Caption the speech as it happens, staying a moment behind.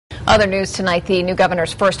Other news tonight, the new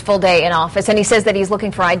governor's first full day in office, and he says that he's looking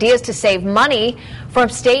for ideas to save money from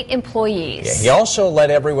state employees. Yeah, he also let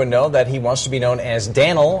everyone know that he wants to be known as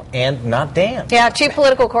Dannel and not Dan. Yeah, Chief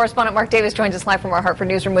Political Correspondent Mark Davis joins us live from our Hartford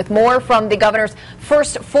newsroom with more from the governor's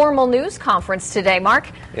first formal news conference today. Mark?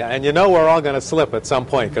 Yeah, and you know we're all going to slip at some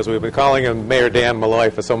point because we've been calling him Mayor Dan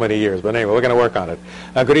Malloy for so many years. But anyway, we're going to work on it.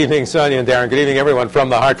 Good evening, Sonia and Darren. Good evening, everyone from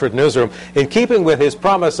the Hartford newsroom. In keeping with his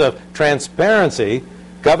promise of transparency,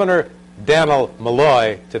 Governor Dannel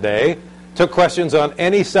Malloy today took questions on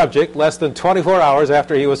any subject less than 24 hours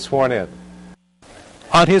after he was sworn in.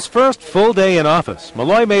 On his first full day in office,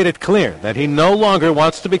 Malloy made it clear that he no longer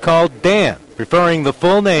wants to be called Dan, preferring the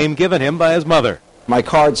full name given him by his mother. My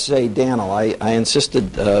cards say Dannel. I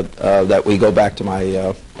insisted that we go back to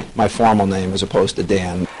my formal name as opposed to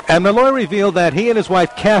Dan. And Malloy revealed that he and his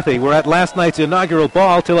wife Kathy were at last night's inaugural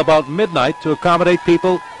ball till about midnight to accommodate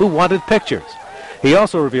people who wanted pictures. He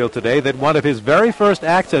also revealed today that one of his very first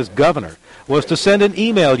acts as governor was to send an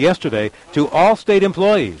email yesterday to all state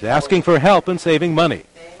employees asking for help in saving money.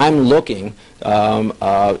 I'm looking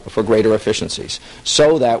for greater efficiencies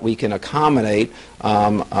so that we can accommodate,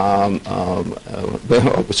 so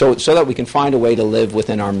that we can find a way to live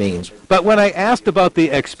within our means. But when I asked about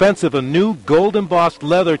the expense of a new gold-embossed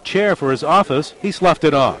leather chair for his office, he sloughed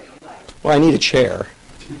it off. Well, I need a chair,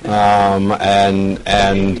 and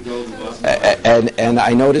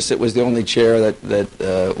I noticed it was the only chair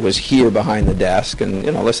that was here behind the desk. And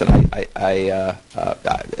listen,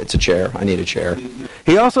 it's a chair. I need a chair.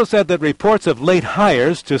 He also said that reports of late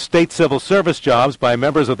hires to state civil service jobs by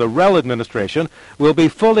members of the Rell administration will be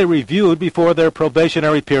fully reviewed before their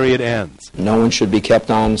probationary period ends. No one should be kept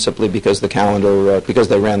on simply because the calendar, because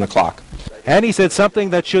they ran the clock. And he said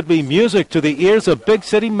something that should be music to the ears of big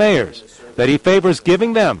city mayors, that he favors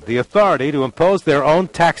giving them the authority to impose their own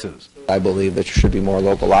taxes. I believe that there should be more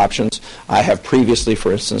local options. I have previously,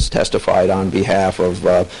 for instance, testified on behalf of,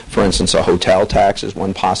 for instance, a hotel tax is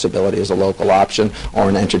one possibility as a local option, or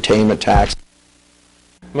an entertainment tax.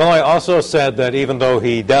 Malloy also said that even though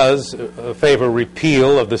he does favor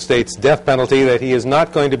repeal of the state's death penalty, that he is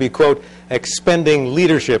not going to be, quote, expending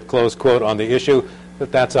leadership, close quote, on the issue,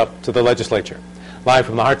 that that's up to the legislature. Live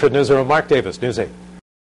from the Hartford newsroom, Mark Davis, News 8.